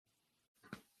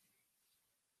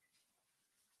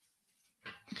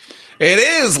It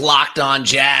is Locked On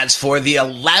Jazz for the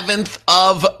 11th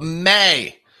of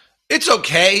May. It's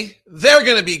okay. They're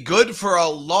going to be good for a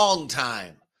long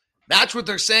time. That's what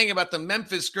they're saying about the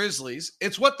Memphis Grizzlies.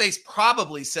 It's what they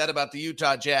probably said about the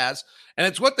Utah Jazz. And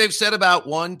it's what they've said about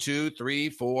 1, 2, 3,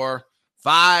 4,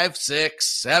 5,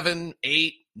 6, 7,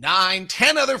 8, 9,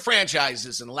 10 other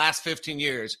franchises in the last 15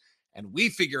 years. And we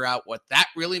figure out what that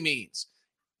really means.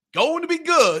 Going to be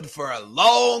good for a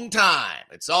long time.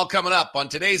 It's all coming up on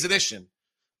today's edition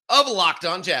of Locked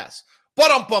On Jazz.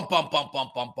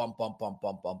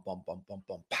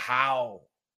 Pow.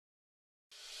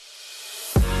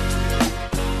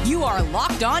 You are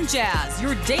Locked On Jazz,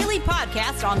 your daily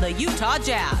podcast on the Utah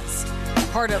Jazz.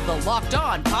 Part of the Locked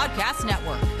On Podcast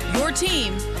Network, your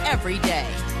team every day.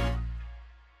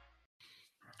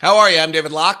 How are you? I'm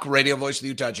David Locke, radio voice of the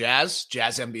Utah Jazz,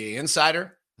 Jazz NBA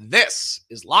insider. This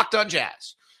is Locked On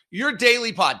Jazz, your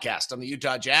daily podcast on the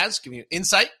Utah Jazz, giving you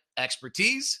insight,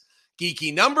 expertise,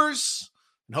 geeky numbers,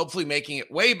 and hopefully making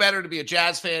it way better to be a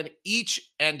Jazz fan each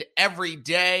and every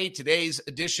day. Today's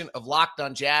edition of Locked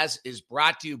On Jazz is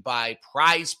brought to you by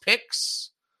Prize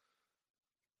Picks.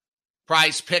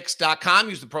 PrizePicks.com.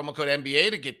 Use the promo code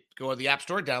NBA to go to the App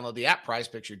Store, download the app. Prize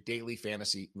Picks, your daily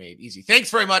fantasy made easy.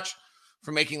 Thanks very much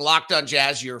for making Locked On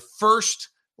Jazz your first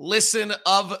listen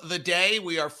of the day.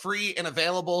 We are free and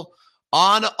available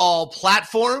on all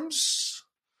platforms.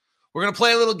 We're going to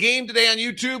play a little game today on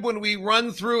YouTube when we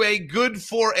run through a good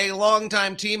for a long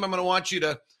time team. I'm going to want you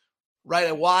to write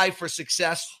a Y for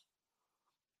success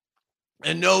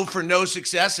and no for no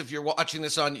success. If you're watching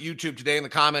this on YouTube today in the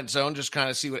comment zone, just kind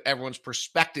of see what everyone's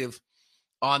perspective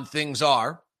on things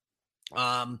are.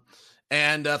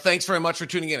 And thanks very much for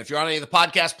tuning in. If you're on any of the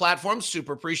podcast platforms,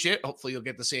 super appreciate it. Hopefully you'll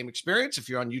get the same experience. If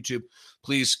you're on YouTube,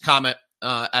 please comment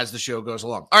as the show goes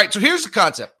along. All right, so here's the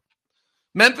concept.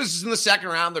 Memphis is in the second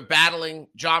round. They're battling.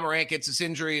 Ja Morant gets this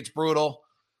injury. It's brutal.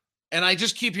 And I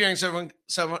just keep hearing everyone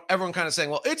kind of saying,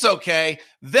 well, it's okay.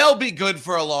 They'll be good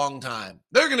for a long time.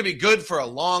 They're going to be good for a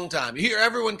long time. You hear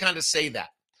everyone kind of say that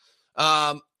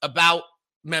about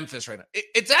Memphis right now.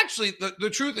 It's actually, the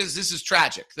truth is this is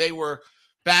tragic. They were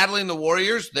battling the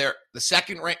Warriors. They're the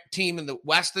second-ranked team in the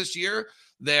West this year.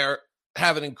 They're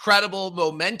having incredible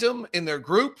momentum in their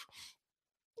group.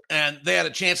 And they had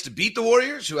a chance to beat the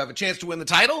Warriors, who have a chance to win the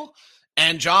title.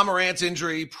 And Ja Morant's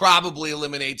injury probably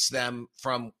eliminates them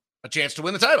from a chance to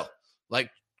win the title. Like,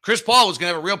 Chris Paul was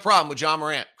going to have a real problem with Ja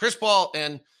Morant. Chris Paul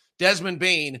and Desmond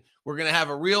Bane were going to have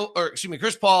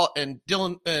Chris Paul and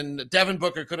Devin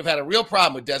Booker could have had a real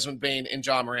problem with Desmond Bane and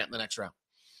Ja Morant in the next round.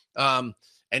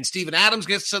 And Steven Adams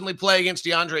gets to suddenly play against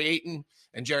DeAndre Ayton,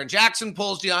 and Jaren Jackson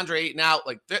pulls DeAndre Ayton out.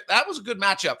 Like, that was a good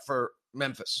matchup for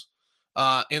Memphis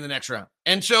in the next round.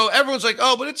 And so everyone's like,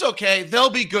 oh, but it's okay. They'll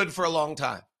be good for a long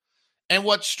time. And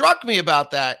what struck me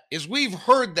about that is we've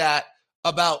heard that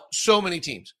about so many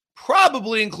teams,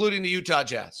 probably including the Utah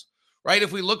Jazz, right?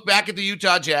 If we look back at the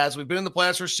Utah Jazz, we've been in the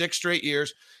playoffs for 6 straight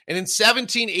years. And in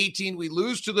 17-18, we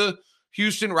lose to the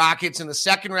Houston Rockets in the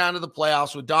second round of the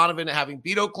playoffs with Donovan having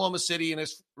beat Oklahoma City in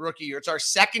his rookie year. It's our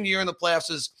second year in the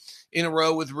playoffs in a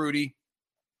row with Rudy.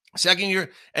 Second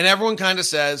year. And everyone kind of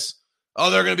says,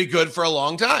 oh, they're going to be good for a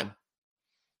long time.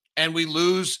 And we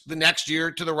lose the next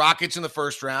year to the Rockets in the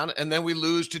first round. And then we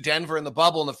lose to Denver in the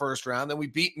bubble in the first round. Then we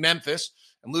beat Memphis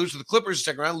and lose to the Clippers in the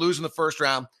second round, lose in the first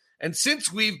round. And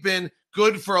since we've been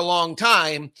good for a long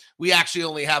time, we actually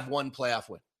only have one playoff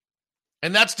win.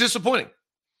 And that's disappointing.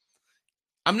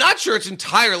 I'm not sure it's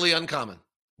entirely uncommon.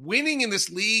 Winning in this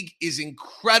league is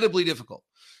incredibly difficult.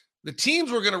 The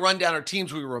teams we're going to run down are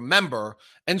teams we remember,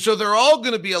 and so they're all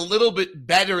going to be a little bit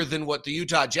better than what the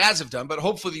Utah Jazz have done, but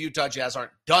hopefully the Utah Jazz aren't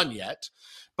done yet.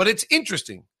 But it's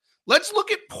interesting. Let's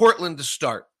look at Portland to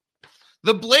start.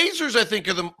 The Blazers, I think,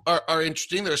 are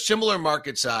interesting. They're a similar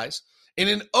market size. And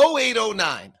in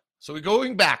 08-09, so we're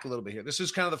going back a little bit here. This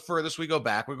is kind of the furthest we go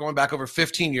back. We're going back over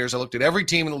 15 years. I looked at every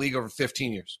team in the league over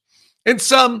 15 years. And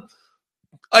some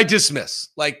I dismiss,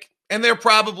 and they're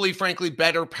probably, frankly,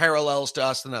 better parallels to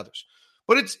us than others.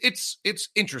 But it's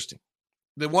interesting.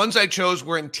 The ones I chose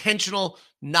were intentional,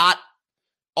 not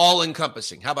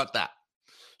all-encompassing. How about that?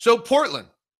 So Portland,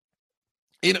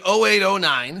 in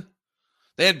 08-09,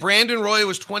 they had Brandon Roy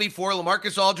was 24,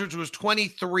 LaMarcus Aldridge was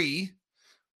 23,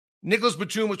 Nicholas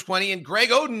Batum was 20, and Greg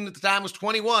Oden at the time was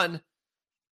 21.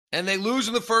 And they lose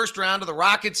in the first round to the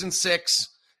Rockets in 6.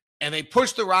 And they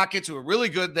push the Rockets, who were really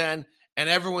good then, and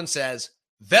everyone says,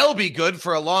 they'll be good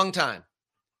for a long time.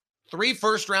 3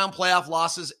 first-round playoff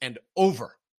losses and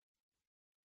over.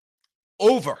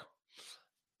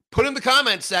 Put in the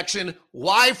comments section,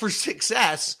 Y for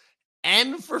success,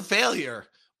 N for failure,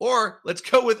 Or let's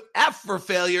go with F for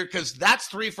failure, because that's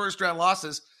 3 first-round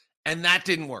losses, and that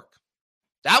didn't work.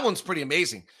 That one's pretty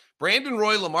amazing. Brandon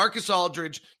Roy, LaMarcus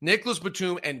Aldridge, Nicholas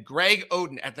Batum, and Greg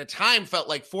Oden at the time felt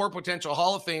like 4 potential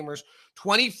Hall of Famers,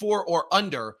 24 or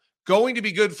under, going to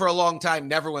be good for a long time,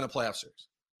 never win a playoff series.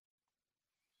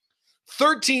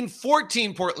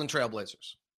 13-14 Portland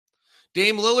Trailblazers.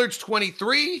 Dame Lillard's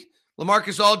 23.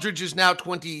 LaMarcus Aldridge is now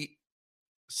 28.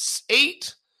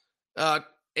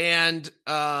 And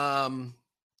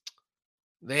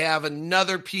they have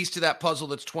another piece to that puzzle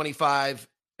that's 25,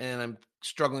 and I'm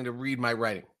struggling to read my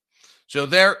writing. So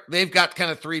they've got kind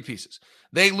of 3 pieces.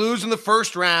 They lose in the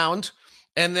first round,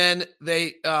 and then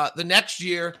they the next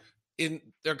year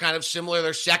they're kind of similar.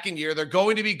 Their second year, they're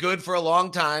going to be good for a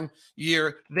long time.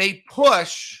 They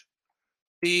push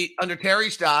under Terry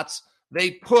Stotts.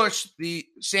 They push the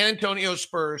San Antonio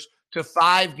Spurs to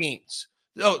 5 games.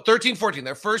 13-14,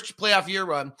 their first playoff year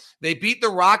run. They beat the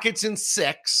Rockets in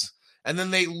 6, and then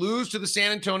they lose to the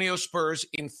San Antonio Spurs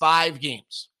in 5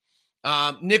 games.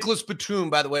 Nicholas Batum,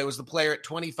 by the way, was the player at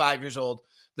 25 years old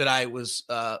that I was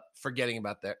forgetting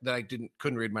about that I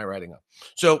couldn't read my writing up.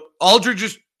 So Aldridge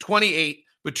is 28,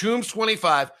 Batum's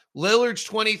 25, Lillard's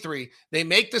 23. They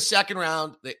make the second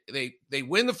round. They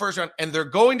win the first round, and they're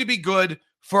going to be good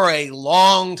for a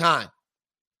long time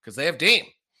because they have Dame.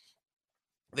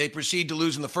 They proceed to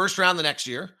lose in the first round the next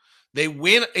year. They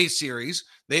win a series.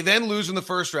 They then lose in the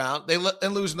first round. They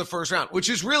then lose in the first round, which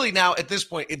is really now at this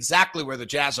point exactly where the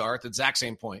Jazz are at the exact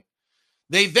same point.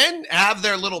 They then have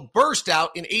their little burst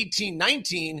out in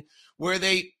 18-19 where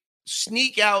they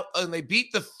sneak out and they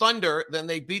beat the Thunder. Then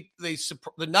the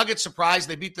Nuggets surprise.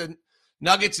 They beat the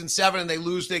Nuggets in 7 and they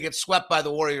lose. They get swept by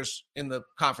the Warriors in the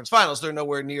conference finals. They're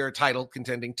nowhere near a title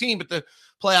contending team, but the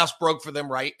playoffs broke for them,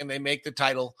 right? And they make the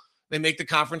title. They make the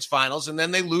conference finals, and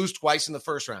then they lose twice in the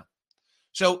first round.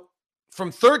 So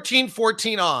from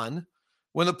 13-14 on,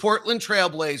 when the Portland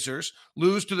Trailblazers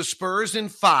lose to the Spurs in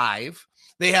 5,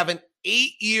 they have an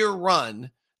 8-year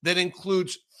run that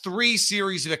includes 3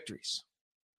 series victories.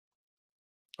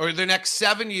 Or their next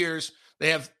 7 years, they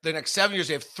have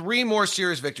 3 more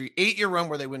series victory, 8-year run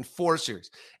where they win 4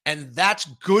 series. And that's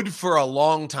good for a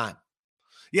long time.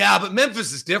 Yeah, but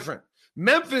Memphis is different.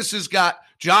 Memphis has got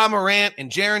Ja Morant and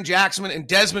Jaren Jackson and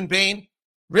Desmond Bane.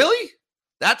 Really?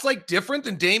 That's like different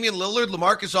than Damian Lillard,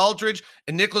 LaMarcus Aldridge,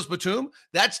 and Nicholas Batum?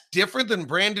 That's different than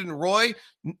Brandon Roy,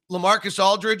 LaMarcus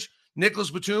Aldridge,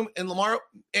 Nicholas Batum, and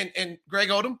Greg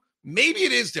Oden? Maybe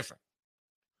it is different.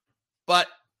 But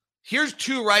here's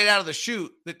 2 right out of the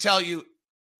chute that tell you,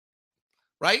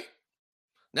 right?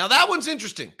 Now that one's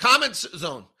interesting. Comment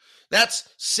zone. That's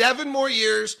 7 more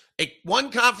years,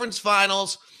 1 conference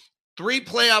finals, 3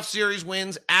 playoff series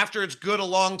wins after it's good a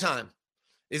long time.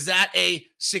 Is that a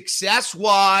success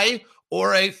Y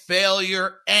or a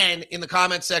failure N in the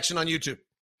comment section on YouTube?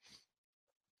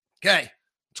 Okay,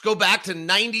 let's go back to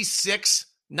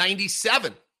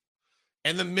 96-97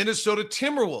 and the Minnesota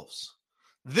Timberwolves.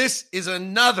 This is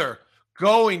another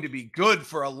going to be good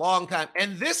for a long time.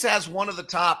 And this has one of the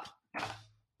top,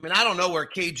 I don't know where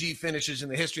KG finishes in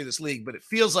the history of this league, but it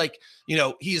feels like,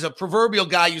 he's a proverbial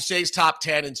guy you say is top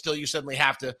 10 and still you suddenly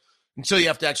have to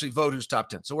actually vote who's top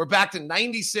 10. So we're back to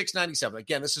 96-97.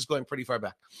 Again, this is going pretty far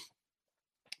back.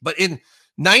 But in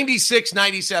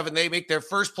 96-97, they make their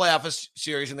first playoff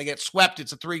series and they get swept.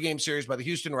 It's a 3-game series by the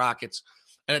Houston Rockets.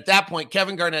 And at that point,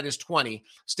 Kevin Garnett is 20.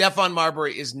 Stephon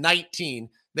Marbury is 19.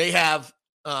 They have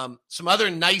some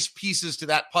other nice pieces to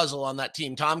that puzzle on that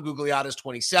team. Tom Gugliotta is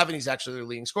 27. He's actually their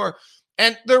leading scorer.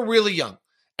 And they're really young.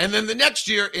 And then the next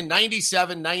year in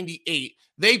 97-98,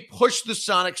 they push the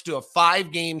Sonics to a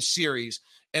 5-game series.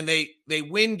 And they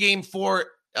win game 4.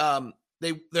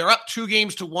 They're up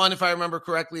 2-1, if I remember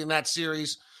correctly, in that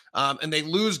series. And they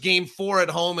lose game 4 at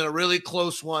home in a really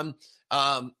close one.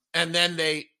 And then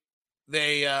they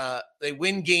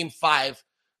win game 5.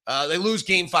 They lose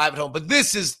game 5 at home. But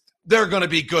they're going to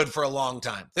be good for a long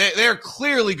time. They're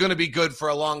clearly going to be good for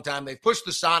a long time. They pushed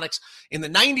the Sonics in the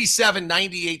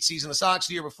 97-98 season. The Sonics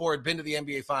the year before had been to the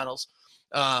NBA Finals.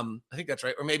 I think that's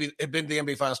right. Or maybe had been to the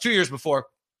NBA Finals 2 years before.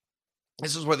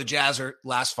 This is where the Jazz are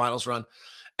last finals run.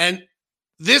 And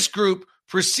this group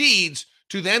proceeds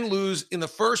to then lose in the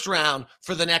first round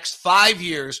for the next 5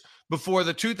 years before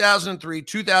the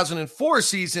 2003-2004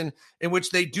 season, in which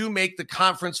they do make the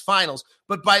conference finals.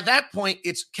 But by that point,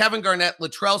 it's Kevin Garnett,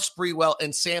 Latrell Sprewell,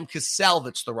 and Sam Cassell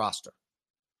that's the roster.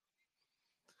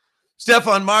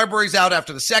 Stephon Marbury's out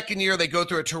after the second year. They go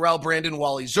through a Terrell Brandon,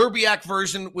 Wally Zerbiak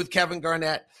version with Kevin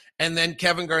Garnett, and then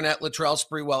Kevin Garnett, Latrell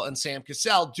Sprewell, and Sam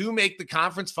Cassell do make the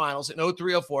conference finals in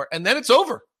 03-04, and then it's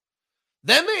over.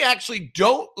 Then they actually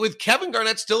don't, with Kevin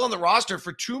Garnett still on the roster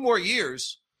for 2 more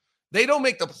years, they don't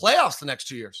make the playoffs the next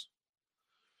 2 years.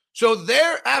 So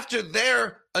after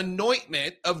their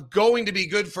anointment of going to be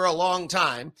good for a long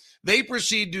time, they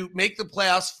proceed to make the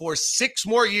playoffs for 6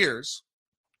 more years,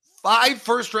 5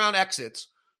 first-round exits,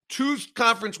 2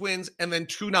 conference wins, and then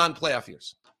 2 non-playoff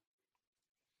years.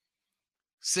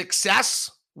 Success,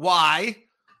 Y.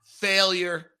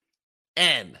 Failure,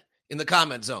 N. In the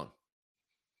comment zone.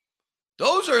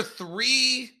 Those are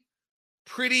 3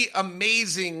 pretty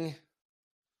amazing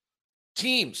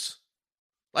teams.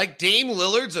 Like Dame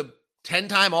Lillard's a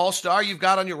 10-time All-Star you've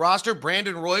got on your roster.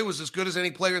 Brandon Roy was as good as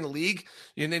any player in the league,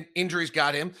 and then injuries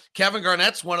got him. Kevin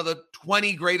Garnett's one of the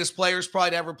 20 greatest players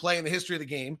probably to ever play in the history of the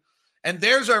game. And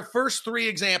there's our first 3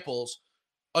 examples.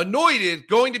 Anointed,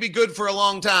 going to be good for a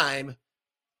long time.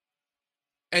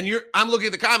 And I'm looking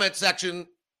at the comment section,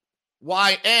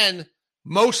 YN,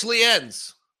 mostly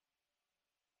ends.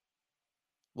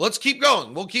 Let's keep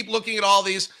going. We'll keep looking at all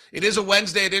these. It is a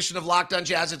Wednesday edition of Locked On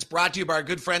Jazz. It's brought to you by our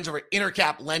good friends over at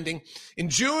Intercap Lending. In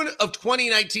June of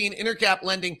 2019, Intercap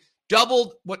Lending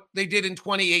doubled what they did in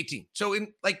 2018. So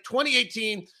in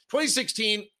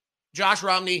 2016, Josh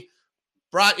Romney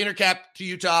brought Intercap to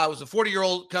Utah. It was a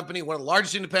 40-year-old company, one of the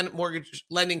largest independent mortgage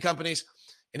lending companies.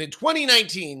 And in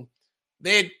 2019,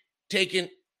 they had taken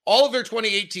all of their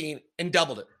 2018 and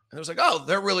doubled it. And it was like, oh,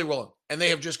 they're really rolling. And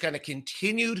they have just kind of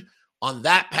continued on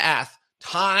that path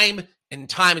time and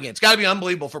time again. It's got to be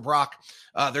unbelievable for Brock,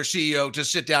 their CEO, to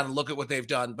sit down and look at what they've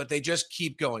done. But they just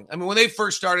keep going. I mean, when they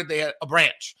first started, they had a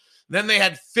branch. Then they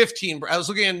had 15. I was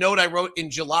looking at a note I wrote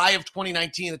in July of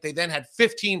 2019 that they then had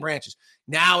 15 branches.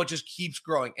 Now it just keeps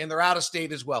growing. And they're out of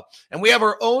state as well. And we have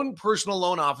our own personal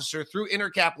loan officer through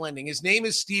Intercap Lending. His name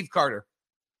is Steve Carter.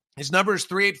 His number is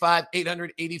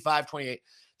 385-800-8528.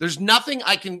 There's nothing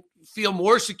I can feel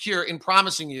more secure in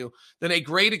promising you than a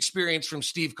great experience from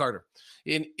Steve Carter.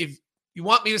 And if you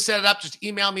want me to set it up, just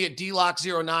email me at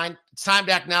dlock09. It's time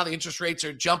to act now. The interest rates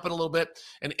are jumping a little bit,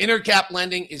 and Intercap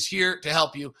Lending is here to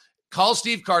help you. Call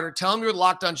Steve Carter. Tell him you're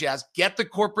Locked On Jazz. Get the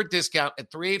corporate discount at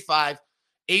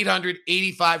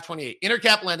 385-800-8528.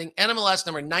 Intercap Lending, NMLS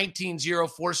number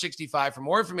 190465. For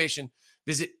more information,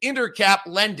 visit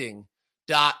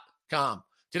intercaplending.com.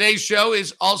 Today's show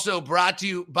is also brought to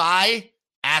you by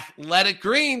Athletic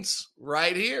Greens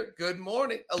right here. Good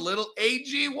morning. A little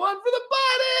AG1 for the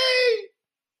body.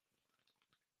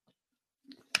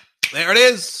 There it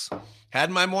is.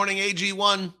 Had my morning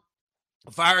AG1.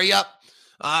 Fire you up.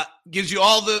 Gives you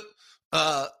all the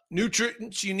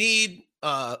nutrients you need.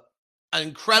 An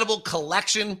incredible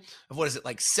collection of,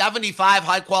 75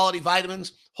 high-quality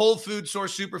vitamins, whole food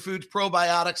source superfoods,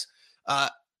 probiotics,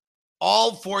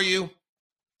 all for you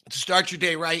to start your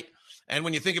day right. And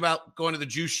when you think about going to the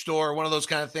juice store or one of those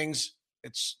kind of things,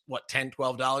 it's $10,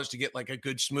 $12 to get like a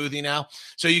good smoothie now.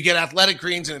 So you get Athletic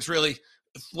Greens, and it's really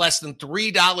less than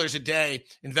 $3 a day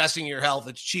investing in your health.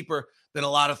 It's cheaper than a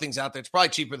lot of things out there. It's probably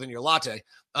cheaper than your latte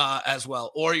as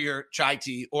well, or your chai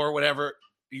tea, or whatever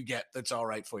you get that's all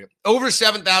right for you. Over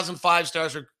 7,000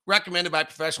 5-stars are recommended by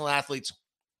professional athletes.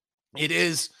 It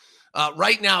is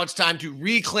right now, it's time to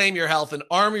reclaim your health and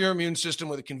arm your immune system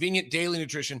with a convenient daily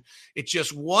nutrition. It's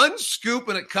just 1 scoop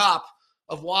in a cup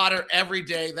of water every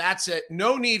day. That's it.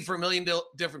 No need for a million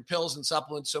different pills and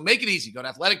supplements. So make it easy. Go to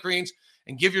Athletic Greens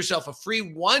and give yourself a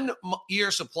free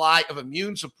 1-year supply of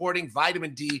immune-supporting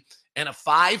vitamin D and a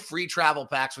 5 free travel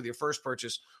packs with your first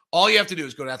purchase. All you have to do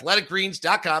is go to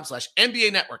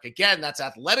athleticgreens.com/NBA Network. Again, that's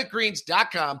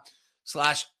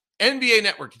athleticgreens.com/NBA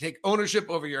Network to take ownership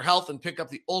over your health and pick up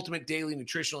the ultimate daily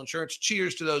nutritional insurance.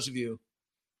 Cheers to those of you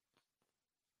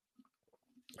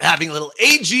having a little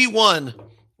AG1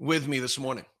 with me this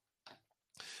morning.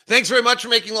 Thanks very much for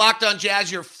making Locked On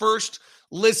Jazz your first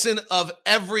listen of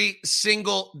every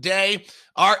single day.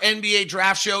 Our NBA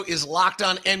draft show is Locked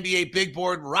On NBA Big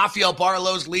Board. Rafael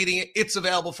Barlow's leading it. It's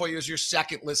available for you as your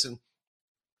second listen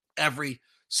every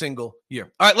single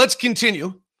year. All right, let's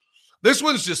continue. This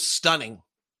one's just stunning.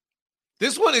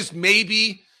 This one is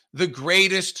maybe the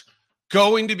greatest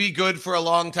going to be good for a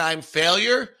long time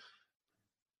failure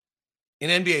in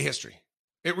NBA history.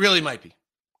 It really might be.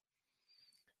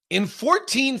 In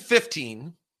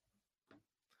 14-15,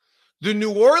 the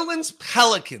New Orleans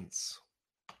Pelicans,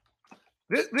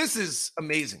 this is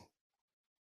amazing.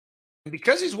 And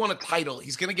because he's won a title,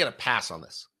 he's going to get a pass on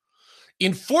this.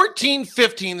 In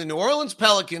 14-15, the New Orleans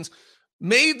Pelicans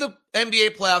made the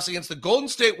NBA playoffs against the Golden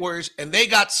State Warriors, and they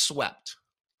got swept.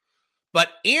 But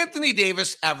Anthony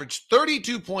Davis averaged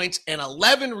 32 points and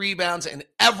 11 rebounds, and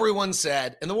everyone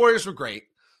said, and the Warriors were great.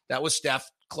 That was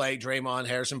Steph, Clay, Draymond,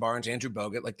 Harrison Barnes, Andrew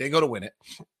Bogut. Like, they go to win it.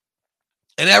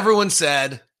 And everyone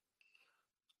said,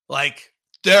 like,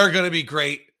 they're going to be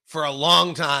great for a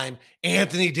long time.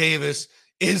 Anthony Davis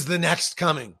is the next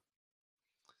coming.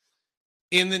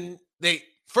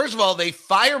 First of all, they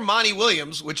fire Monty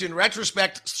Williams, which in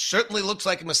retrospect certainly looks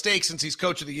like a mistake since he's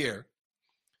coach of the year.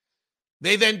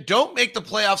 They then don't make the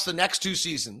playoffs the next two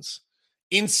seasons.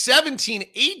 In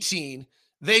 17-18,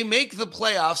 they make the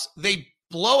playoffs. They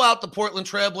blow out the Portland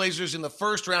Trailblazers in the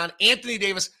first round. Anthony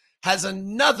Davis has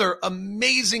another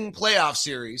amazing playoff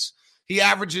series. He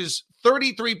averages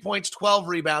 33 points, 12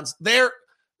 rebounds. They're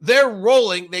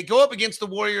rolling. They go up against the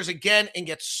Warriors again and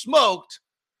get smoked.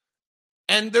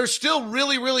 And they're still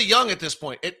really, really young at this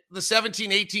point. At the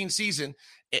 17-18 season,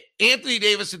 Anthony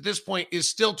Davis at this point is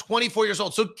still 24 years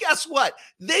old. So guess what?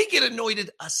 They get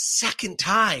anointed a second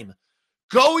time.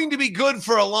 Going to be good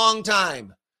for a long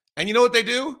time. And you know what they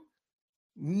do?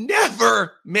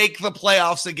 Never make the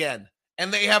playoffs again.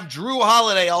 And they have Drew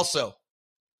Holiday also.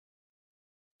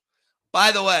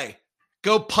 By the way,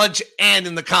 go punch N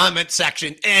in the comment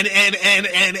section. N.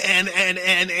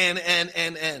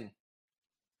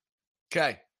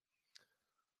 Okay.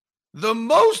 The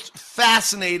most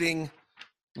fascinating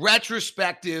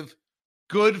retrospective,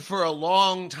 good for a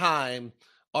long time,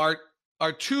 are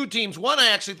two teams. One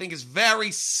I actually think is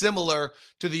very similar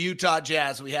to the Utah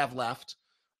Jazz we have left.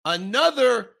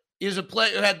 Another is a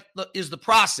player is the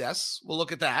process. We'll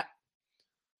look at that.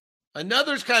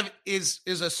 Another's kind of is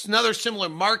another similar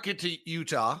market to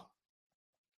Utah.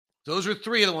 Those are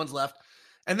three of the ones left.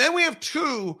 And then we have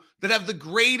two that have the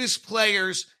greatest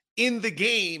players in the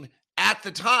game at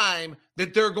the time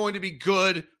that they're going to be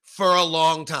good for a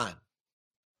long time.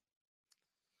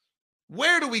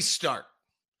 Where do we start?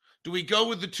 Do we go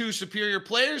with the two superior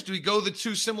players? Do we go with the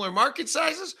two similar market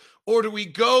sizes? Or do we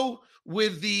go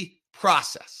with the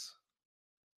process?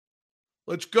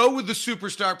 Let's go with the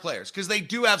superstar players because they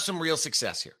do have some real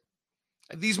success here.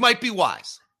 These might be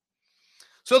wise.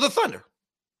 So the Thunder,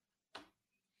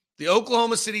 the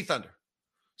Oklahoma City Thunder,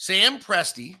 Sam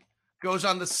Presti goes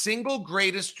on the single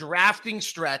greatest drafting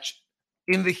stretch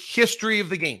in the history of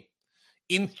the game.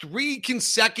 In 3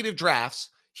 consecutive drafts,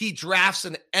 he drafts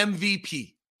an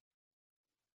MVP.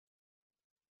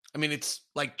 I mean, it's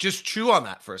like, just chew on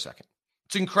that for a second.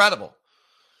 It's incredible.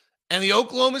 And the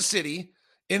Oklahoma City,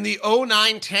 in the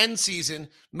 09-10 season,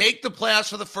 make the playoffs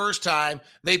for the first time.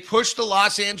 They push the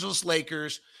Los Angeles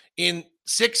Lakers in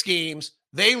 6 games.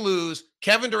 They lose.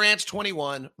 Kevin Durant's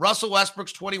 21. Russell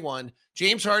Westbrook's 21.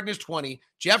 James Harden is 20.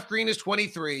 Jeff Green is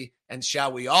 23. And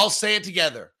shall we all say it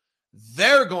together?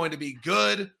 They're going to be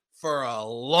good for a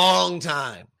long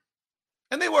time.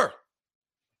 And they were.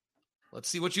 Let's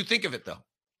see what you think of it, though.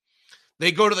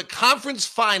 They go to the conference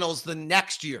finals the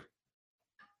next year,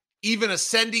 even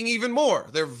ascending even more.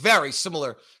 They're very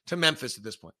similar to Memphis at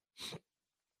this point.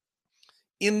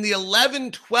 In the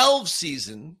 11-12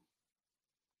 season,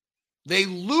 they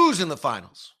lose in the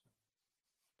finals.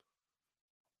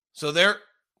 So they're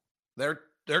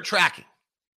tracking.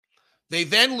 They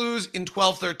then lose in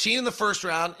 12-13 in the first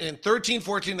round, and in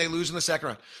 13-14 they lose in the second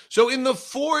round. So in the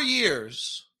 4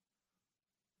 years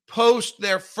post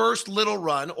their first little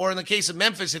run, or in the case of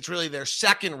Memphis, it's really their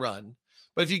second run,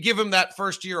 but if you give them that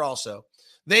first year also,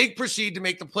 they proceed to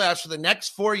make the playoffs for the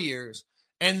next 4 years,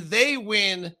 and they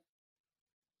win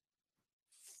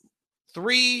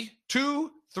 3,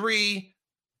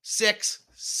 6,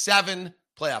 7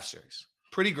 playoff series.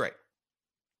 Pretty great.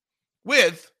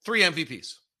 With 3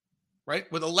 MVPs, right?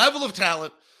 With a level of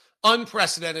talent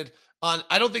unprecedented.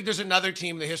 I don't think there's another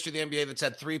team in the history of the NBA that's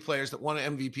had 3 players that won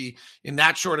an MVP in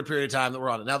that short a period of time that we're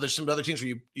on it. Now there's some other teams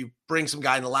where you bring some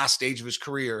guy in the last stage of his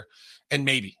career and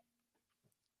maybe.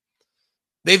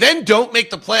 They then don't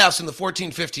make the playoffs in the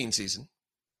 14-15 season.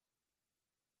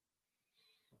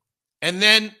 And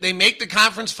then they make the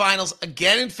conference finals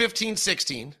again in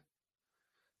 15-16.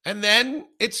 And then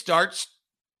it starts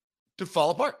to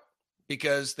fall apart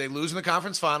because they lose in the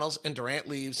conference finals and Durant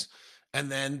leaves. And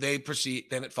then they proceed,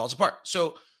 then it falls apart.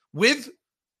 So with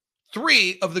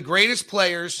 3 of the greatest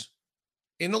players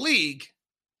in the league,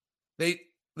 they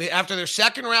after their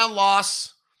second round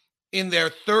loss in their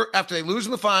third, after they lose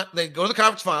in the final, they go to the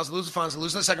conference finals, they lose the finals, they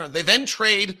lose in the second round. They then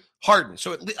trade Harden.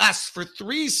 So it lasts for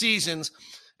 3 seasons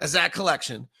as that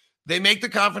collection. They make the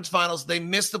conference finals, they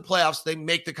miss the playoffs, they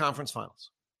make the conference finals.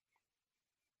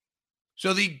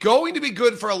 So the going to be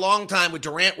good for a long time with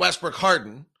Durant, Westbrook,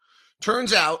 Harden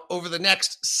turns out over the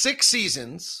next 6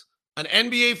 seasons, an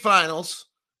NBA Finals,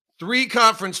 3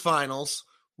 conference finals,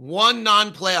 1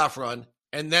 non-playoff run,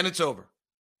 and then it's over.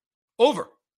 Over.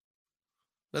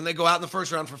 Then they go out in the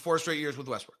first round for 4 straight years with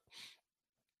Westbrook.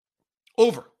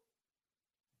 Over.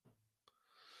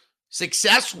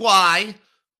 Success Y,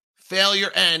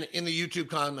 failure N in the YouTube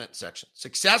comment section.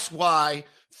 Success Y,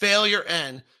 failure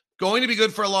N, going to be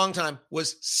good for a long time,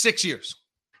 was 6 years.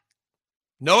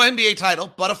 No NBA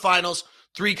title, but a finals,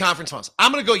 3 conference finals.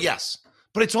 I'm going to go yes,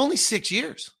 but it's only 6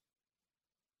 years.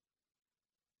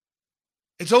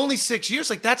 It's only 6 years.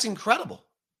 Like, that's incredible.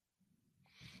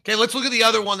 Okay, let's look at the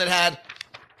other one that had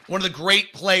one of the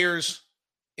great players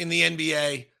in the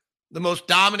NBA, the most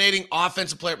dominating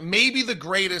offensive player, maybe the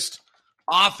greatest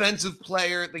offensive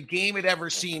player the game had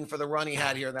ever seen for the run he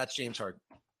had here, and that's James Harden.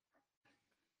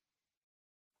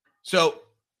 So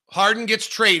Harden gets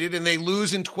traded, and they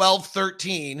lose in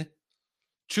 12-13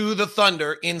 to the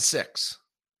Thunder in 6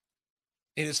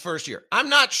 in his first year. I'm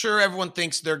not sure everyone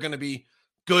thinks they're going to be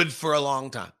good for a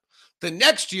long time. The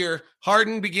next year,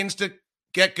 Harden begins to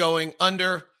get going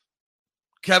under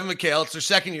Kevin McHale. It's their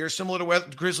second year, similar to where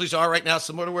the Grizzlies are right now,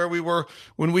 similar to where we were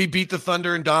when we beat the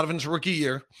Thunder in Donovan's rookie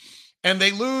year. And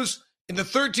they lose in the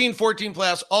 13-14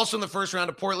 playoffs, also in the first round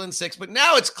of Portland 6. But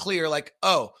now it's clear, like,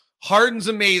 oh, Harden's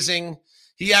amazing.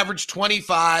 He averaged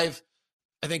 25,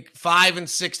 I think 5 and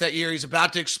 6 that year. He's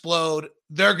about to explode.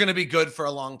 They're going to be good for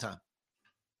a long time.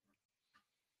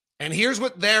 And here's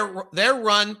what their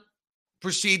run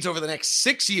proceeds over the next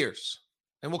 6 years.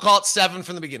 And we'll call it 7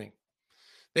 from the beginning.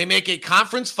 They make a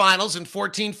conference finals in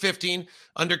 14-15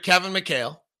 under Kevin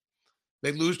McHale.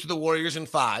 They lose to the Warriors in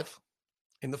 5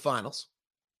 in the finals.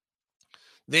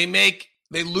 They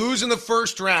lose in the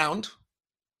first round.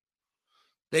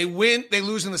 They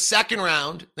lose in the second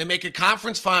round. They make a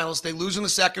conference finals. They lose in the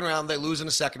second round. They lose in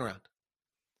the second round.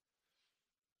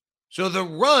 So the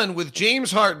run with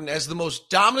James Harden as the most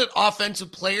dominant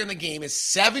offensive player in the game is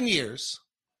 7 years.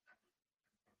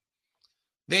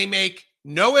 They make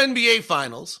no NBA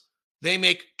finals. They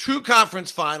make 2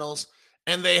 conference finals,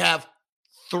 and they have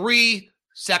 3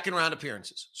 second-round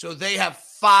appearances. So they have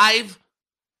 5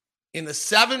 in the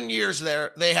 7 years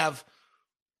there. They have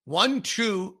 1,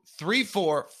 2, 3,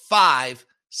 4, 5,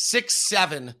 6,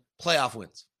 7 playoff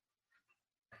wins.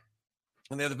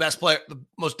 And they're the best player, the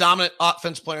most dominant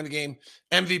offensive player in the game,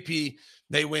 MVP.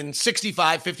 They win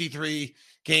 65, 53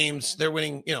 games. They're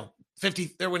winning,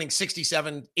 50, they're winning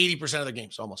 67, 80% of the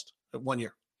games almost at 1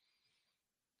 year.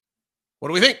 What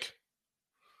do we think?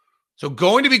 So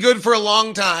going to be good for a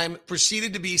long time,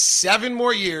 proceeded to be 7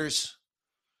 more years,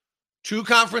 2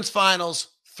 conference finals,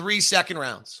 3 second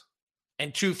rounds,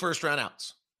 and 2 first round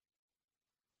outs.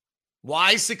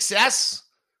 Why success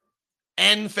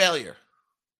and failure?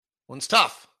 One's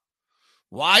tough.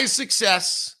 Why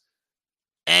success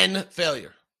and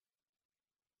failure?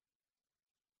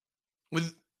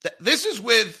 This is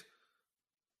with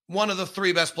one of the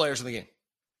 3 best players in the game.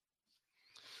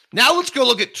 Now let's go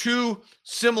look at 2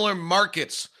 similar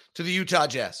markets to the Utah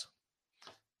Jazz.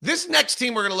 This next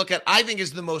team we're going to look at, I think,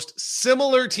 is the most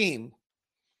similar team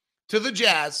to the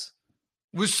Jazz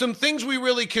with some things we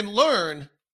really can learn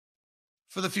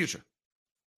for the future.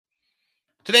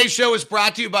 Today's show is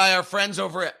brought to you by our friends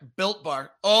over at Built Bar.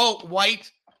 Oh,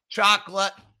 white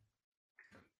chocolate.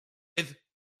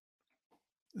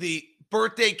 The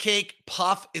birthday cake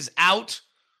puff is out.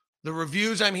 The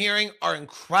reviews I'm hearing are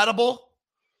incredible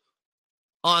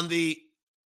on the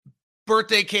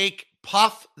birthday cake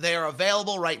puff. They are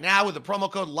available right now with the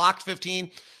promo code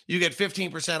LOCKED15. You get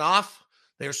 15% off.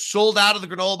 They're sold out of the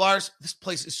granola bars. This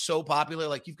place is so popular,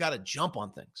 like you've got to jump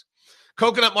on things.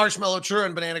 Coconut marshmallow churro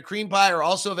and banana cream pie are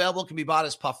also available. Can be bought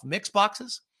as puff mix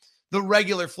boxes. The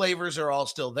regular flavors are all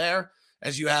still there,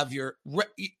 as you have your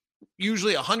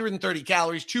usually 130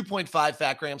 calories, 2.5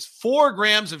 fat grams, 4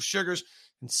 grams of sugars,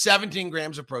 and 17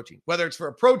 grams of protein. Whether it's for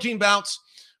a protein bounce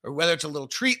or whether it's a little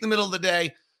treat in the middle of the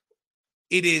day,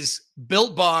 it is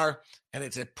Built Bar, and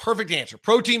it's a perfect answer.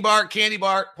 Protein bar, candy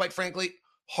bar, quite frankly,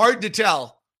 hard to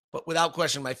tell, but without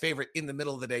question, my favorite in the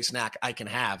middle of the day snack I can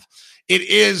have. It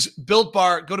is Built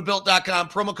Bar. Go to Built.com,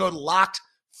 promo code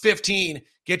LOCKED15.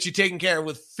 Get you taken care of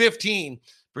with 15%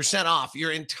 off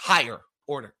your entire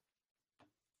order.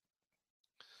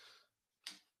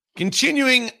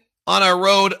 Continuing on our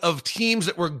road of teams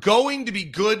that were going to be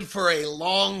good for a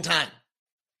long time.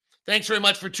 Thanks very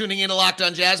much for tuning in to Locked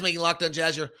On Jazz, making Locked On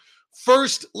Jazz your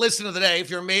first listen of the day. If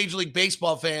you're a Major League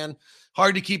Baseball fan,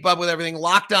 hard to keep up with everything.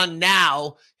 Locked On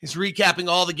Now is recapping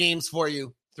all the games for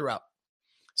you throughout.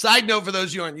 Side note for those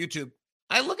of you on YouTube,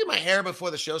 I look at my hair before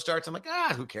the show starts. I'm like,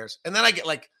 who cares? And then I get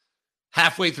like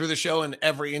halfway through the show and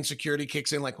every insecurity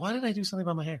kicks in. Like, why did I do something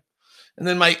about my hair? And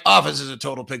then my office is a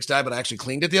total pigsty, but I actually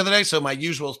cleaned it the other day. So my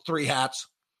usual 3 hats,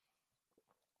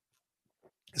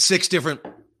 6 different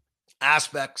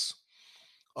aspects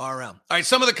are around. All right,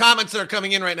 some of the comments that are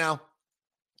coming in right now,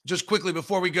 just quickly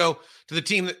before we go to the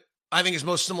team that I think is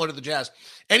most similar to the Jazz.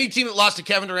 Any team that lost to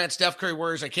Kevin Durant, Steph Curry,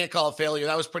 Warriors, I can't call a failure.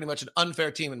 That was pretty much an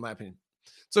unfair team, in my opinion.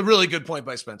 It's a really good point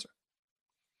by Spencer.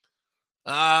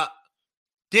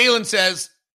 Dalen says,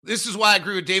 this is why I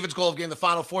agree with David's goal of getting the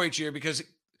Final Four each year, because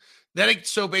that ain't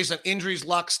so based on injuries,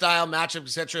 luck, style, matchup,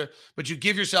 etc., but you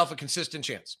give yourself a consistent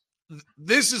chance.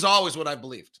 This is always what I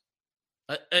believed.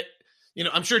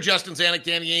 I'm sure Justin Zanuck,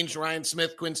 Danny Ainge, Ryan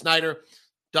Smith, Quinn Snyder,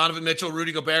 Donovan Mitchell,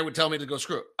 Rudy Gobert would tell me to go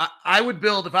screw it. I would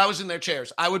build, if I was in their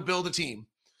chairs, I would build a team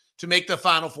to make the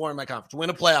Final Four in my conference, win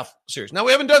a playoff series. Now,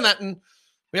 we haven't done that in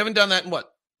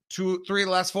what? 2, 3 of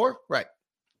the last 4? Right.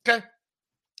 Okay.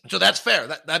 So that's fair.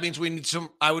 That means we need some,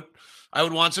 I would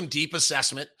want some deep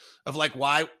assessment of like,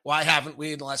 why haven't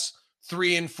we in the last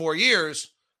 3 and 4 years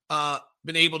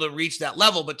been able to reach that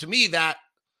level? But to me, that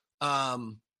I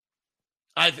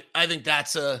think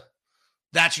that's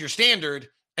your standard.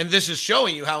 And this is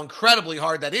showing you how incredibly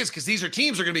hard that is, because these are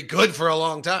teams that are going to be good for a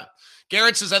long time.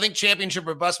 Garrett says, I think championship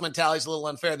or bust mentality is a little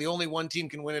unfair. The only one team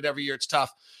can win it every year. It's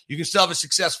tough. You can still have a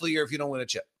successful year if you don't win a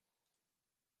chip.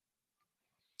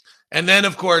 And then,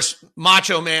 of course,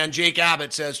 Macho Man Jake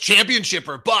Abbott says, championship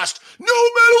or bust. No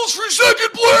medals for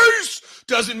second place.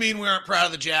 Doesn't mean we aren't proud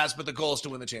of the Jazz, but the goal is to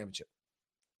win the championship.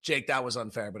 Jake, that was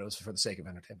unfair, but it was for the sake of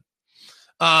entertainment.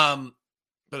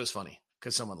 But it was funny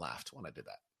because someone laughed when I did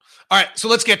that. All right, so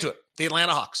let's get to it. The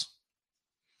Atlanta Hawks.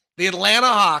 The Atlanta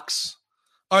Hawks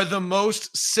are the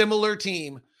most similar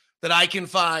team that I can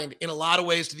find in a lot of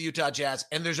ways to the Utah Jazz.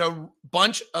 And there's a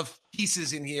bunch of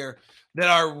pieces in here that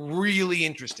are really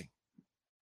interesting.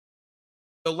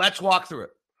 So let's walk through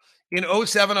it. In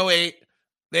 07-08,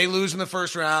 they lose in the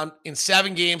first round in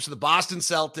 7 games to the Boston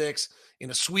Celtics in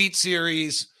a sweet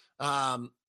series. The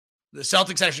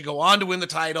Celtics actually go on to win the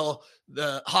title.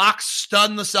 The Hawks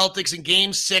stun the Celtics in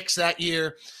game 6 that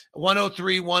year,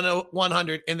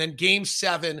 103-100. And then game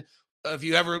 7, if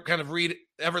you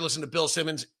ever listen to Bill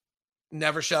Simmons,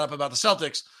 never shut up about the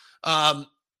Celtics.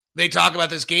 They talk about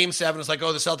this game 7. It's like,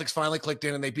 oh, the Celtics finally clicked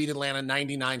in and they beat Atlanta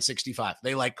 99-65.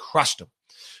 They crushed them.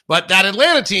 But that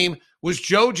Atlanta team was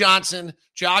Joe Johnson,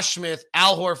 Josh Smith,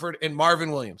 Al Horford, and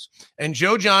Marvin Williams. And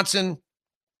Joe Johnson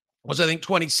was, I think,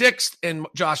 26, and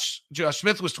Josh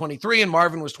Smith was 23, and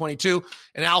Marvin was 22,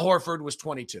 and Al Horford was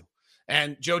 22.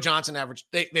 And Joe Johnson averaged,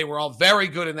 they were all very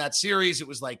good in that series. It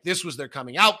was like this was their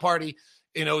coming out party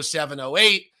in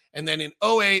 07-08. And then in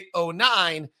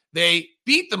 08-09, they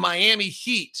beat the Miami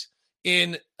Heat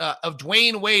of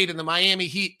Dwayne Wade and the Miami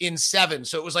Heat in 7.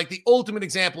 So it was like the ultimate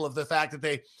example of the fact that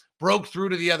they broke through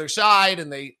to the other side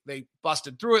and they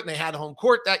busted through it, and they had home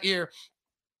court that year.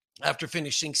 After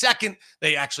finishing second,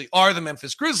 they actually are the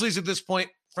Memphis Grizzlies at this point,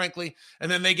 frankly. And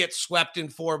then they get swept in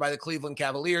 4 by the Cleveland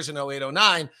Cavaliers in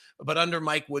 08-09. But under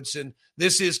Mike Woodson,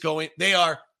 they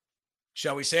are,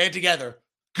 shall we say it together,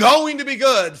 going to be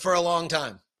good for a long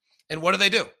time. And what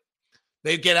do?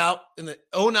 They get out in the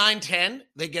 09-10,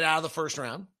 they get out of the first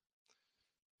round.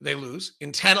 They lose.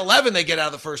 In 10-11, they get out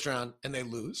of the first round and they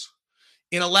lose.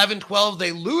 In 11-12,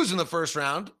 they lose in the first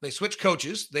round. They switch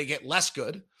coaches. They get less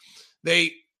good.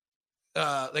 They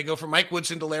go from Mike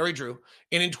Woodson to Larry Drew.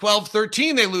 And in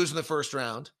 12-13, they lose in the first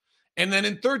round. And then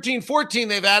in 13-14,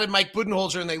 they've added Mike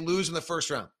Budenholzer and they lose in the first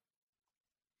round.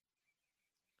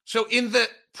 So in the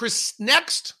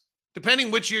next,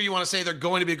 depending which year you want to say they're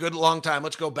going to be a good long time,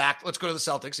 let's go back. Let's go to the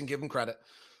Celtics and give them credit.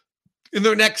 In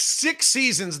their next 6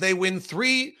 seasons, they win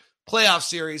 3 playoff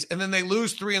series and then they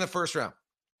lose 3 in the first round.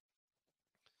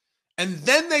 And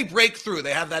then they break through.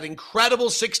 They have that incredible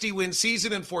 60-win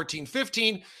season in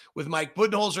 14-15 with Mike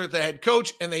Budenholzer as the head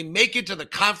coach, and they make it to the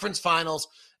conference finals,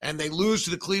 and they lose to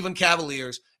the Cleveland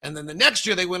Cavaliers. And then the next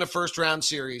year, they win a first-round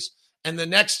series. And then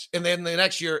the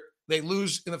next year, they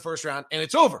lose in the first round, and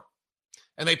it's over.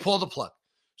 And they pull the plug.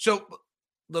 So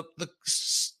the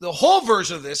whole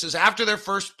version of this is after their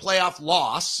first playoff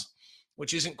loss,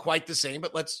 which isn't quite the same,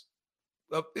 but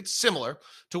it's similar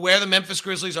to where the Memphis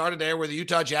Grizzlies are today, or where the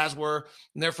Utah Jazz were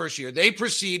in their first year. They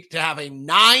proceed to have a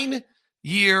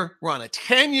 9-year run, a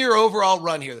 10-year overall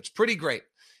run here. That's pretty great.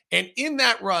 And in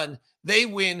that run, they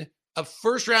win a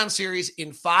first-round series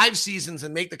in 5 seasons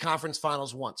and make the conference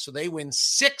finals once. So they win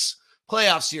 6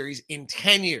 playoff series in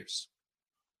 10 years.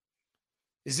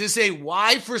 Is this a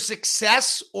Y for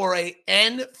success or a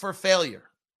N for failure?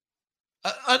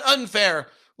 Unfair,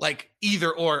 like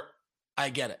either or. I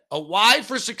get it. A Y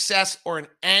for success or an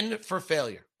N for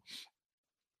failure.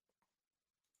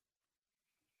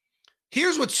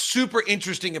 Here's what's super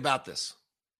interesting about this.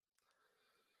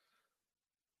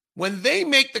 When they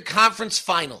make the conference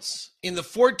finals in the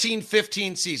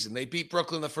 14-15 season, they beat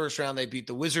Brooklyn in the first round. They beat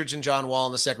the Wizards and John Wall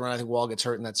in the second round. I think Wall gets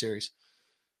hurt in that series.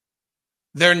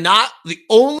 They're not, the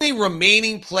only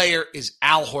remaining player is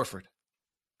Al Horford,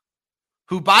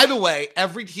 who, by the way,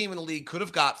 every team in the league could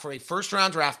have got for a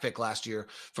first-round draft pick last year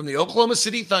from the Oklahoma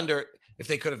City Thunder if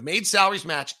they could have made salaries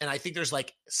match. And I think there's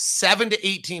like 7 to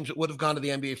 8 teams that would have gone to the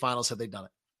NBA Finals had they done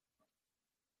it.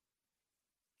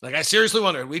 Like, I seriously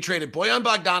wonder, we traded Bojan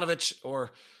Bogdanovic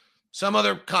or some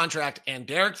other contract and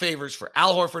Derek Favors for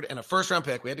Al Horford and a first-round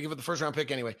pick. We had to give it the first-round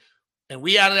pick anyway. And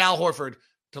we added Al Horford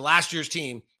to last year's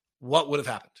team. What would have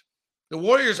happened? The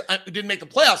Warriors didn't make the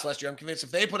playoffs last year. I'm convinced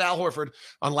if they put Al Horford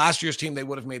on last year's team, they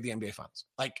would have made the NBA Finals.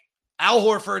 Like, Al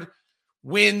Horford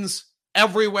wins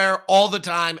everywhere, all the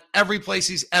time, every place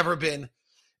he's ever been,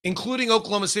 including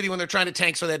Oklahoma City when they're trying to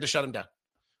tank, so they had to shut him down.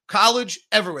 College,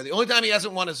 everywhere. The only time he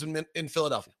hasn't won is in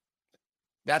Philadelphia.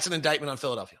 That's an indictment on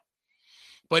Philadelphia.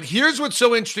 But here's what's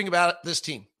so interesting about this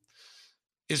team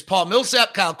is Paul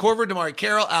Millsap, Kyle Korver, DeMarre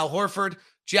Carroll, Al Horford,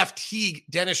 Jeff Teague,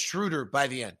 Dennis Schroeder by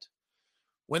the end.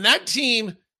 When that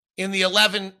team in the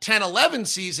 10-11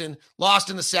 season lost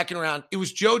in the second round, it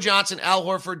was Joe Johnson, Al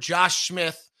Horford, Josh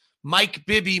Smith, Mike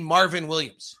Bibby, Marvin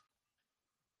Williams.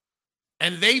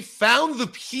 And they found the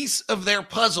piece of their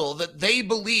puzzle that they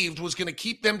believed was going to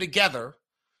keep them together.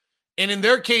 And in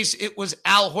their case, it was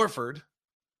Al Horford.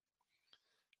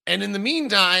 And in the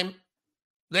meantime,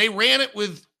 they ran it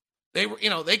with,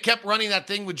 they kept running that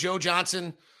thing with Joe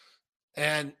Johnson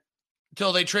and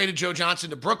until they traded Joe Johnson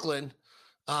to Brooklyn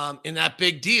in that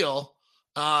big deal.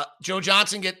 Joe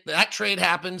Johnson that trade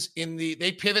happens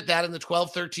they pivot that in the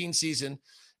 12-13 season.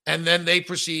 And then they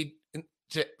proceed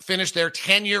to finish their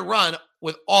 10-year run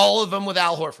with all of them with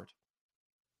Al Horford.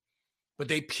 But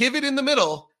they pivot in the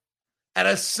middle at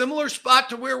a similar spot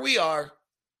to where we are,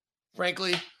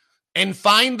 frankly, and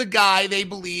find the guy they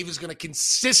believe is going to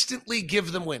consistently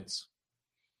give them wins.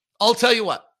 I'll tell you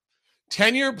what,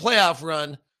 10-year playoff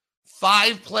run,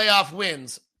 5 playoff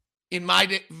wins, in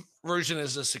my version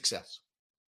is a success.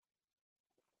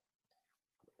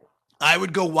 I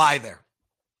would go why there.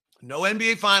 No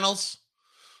NBA Finals,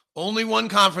 only one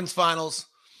conference finals.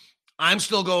 I'm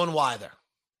still going why there.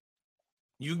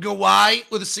 You can go why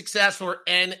with a success or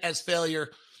N as failure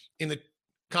in the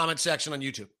comment section on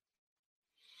YouTube.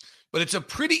 But it's a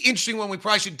pretty interesting one. We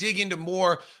probably should dig into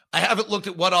more. I haven't looked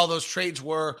at what all those trades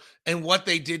were and what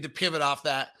they did to pivot off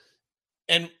that.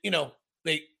 And,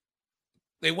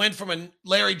 they went from a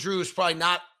Larry Drew, who's probably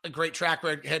not a great track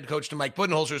record head coach, to Mike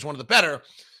Budenholzer, who's one of the better.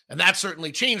 And that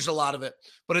certainly changed a lot of it.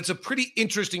 But it's a pretty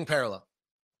interesting parallel.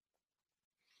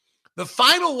 The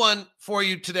final one for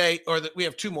you today, or that we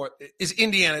have 2 more, is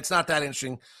Indiana. It's not that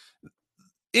interesting.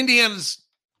 Indiana's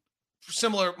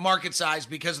similar market size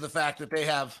because of the fact that they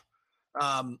have,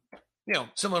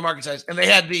 similar market size. And they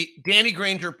had the Danny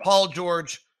Granger, Paul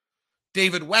George,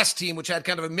 David West team, which had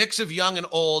kind of a mix of young and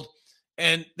old.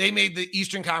 And they made the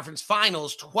Eastern Conference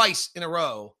Finals twice in a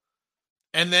row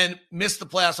and then missed the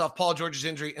playoffs off Paul George's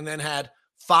injury and then had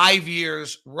 5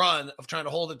 years run of trying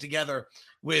to hold it together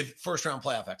with first-round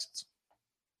playoff exits.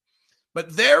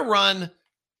 But their run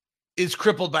is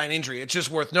crippled by an injury. It's just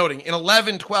worth noting. In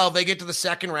 11-12, they get to the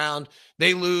second round.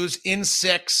 They lose in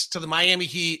 6 to the Miami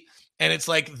Heat, and it's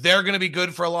like they're going to be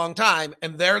good for a long time,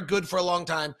 and their good for a long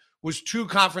time was 2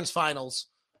 conference finals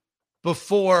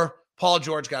before Paul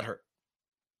George got hurt.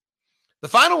 The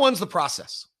final one's the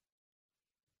process.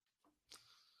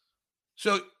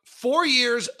 So 4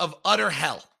 years of utter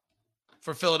hell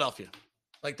for Philadelphia.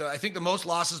 I think the most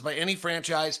losses by any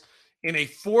franchise in a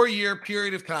 4-year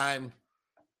period of time.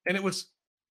 And it was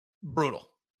brutal.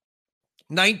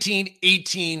 19,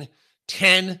 18,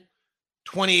 10,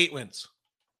 28 wins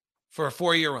for a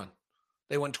 4-year run.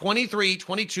 They won 23,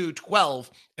 22,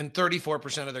 12, and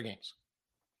 34% of their games.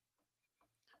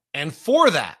 And for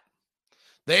that,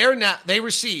 they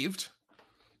received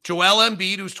Joel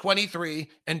Embiid, who's 23,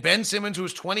 and Ben Simmons,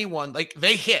 who's 21.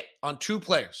 They hit on 2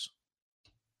 players.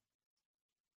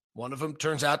 One of them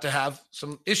turns out to have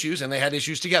some issues, and they had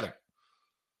issues together.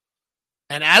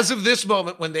 And as of this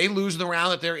moment, when they lose the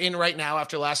round that they're in right now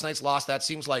after last night's loss, that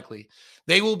seems likely,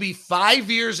 they will be 5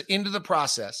 years into the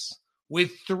process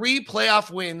with 3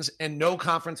 playoff wins and no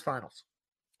conference finals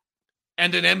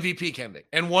and an MVP candidate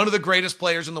and one of the greatest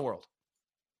players in the world.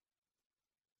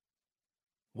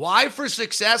 Why for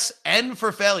success and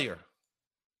for failure?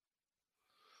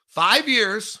 5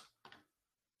 years,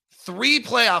 3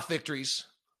 playoff victories,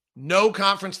 no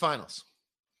conference finals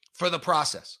for the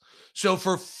process. So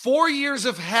for 4 years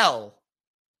of hell,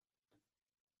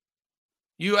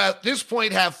 you at this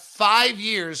point have 5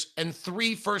 years and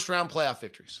 3 first-round playoff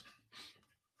victories.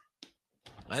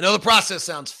 I know the process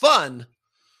sounds fun.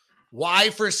 Why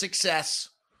for success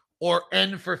or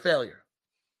N for failure?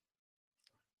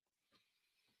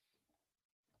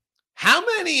 How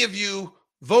many of you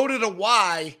voted a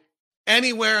Y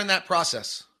anywhere in that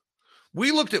process? We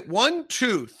looked at 1,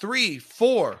 2, 3,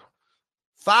 4,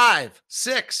 5,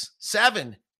 6,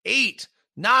 7, 8,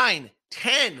 9,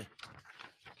 10.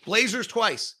 Blazers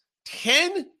twice.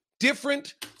 10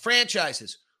 different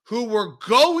franchises who were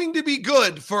going to be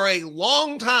good for a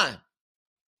long time.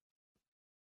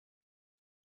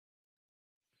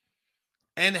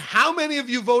 And how many of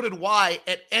you voted Y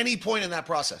at any point in that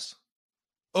process?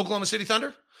 Oklahoma City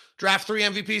Thunder? Draft 3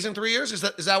 MVPs in 3 years? Is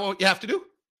that what you have to do?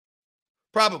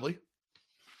 Probably.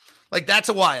 Like, that's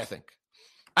a Y, I think.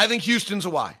 I think Houston's a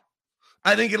Y.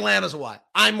 I think Atlanta's a Y.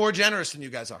 I'm more generous than you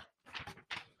guys are.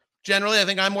 Generally, I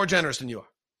think I'm more generous than you are.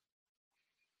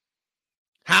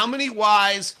 How many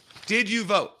Ys did you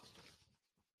vote?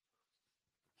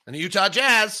 And the Utah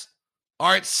Jazz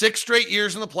are at 6 straight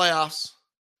years in the playoffs.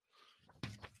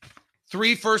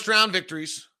 3 first-round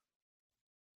victories.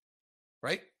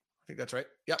 Right? I think that's right.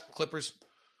 Yep. Clippers,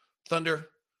 Thunder,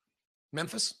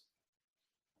 Memphis.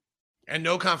 And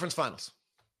no conference finals.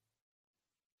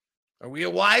 Are we a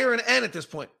Y or an N at this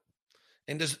point?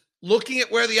 And does looking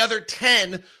at where the other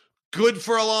 10 good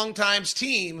for a long time's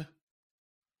team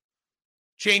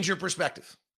change your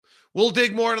perspective? We'll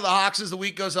dig more into the Hawks as the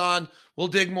week goes on. We'll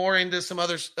dig more into some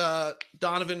other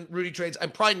Donovan, Rudy trades.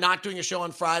 I'm probably not doing a show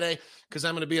on Friday because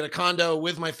I'm going to be at a condo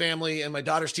with my family, and my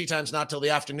daughter's tea time's not till the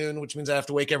afternoon, which means I have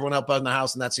to wake everyone up in the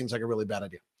house, and that seems like a really bad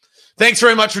idea. Thanks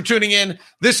very much for tuning in.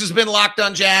 This has been Locked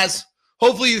on Jazz.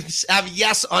 Hopefully you have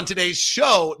yes on today's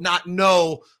show, not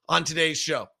no on today's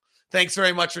show. Thanks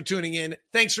very much for tuning in.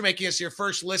 Thanks for making us your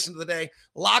first listen of the day.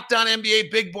 Locked on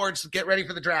NBA big boards. Get ready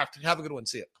for the draft. Have a good one.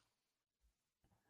 See you.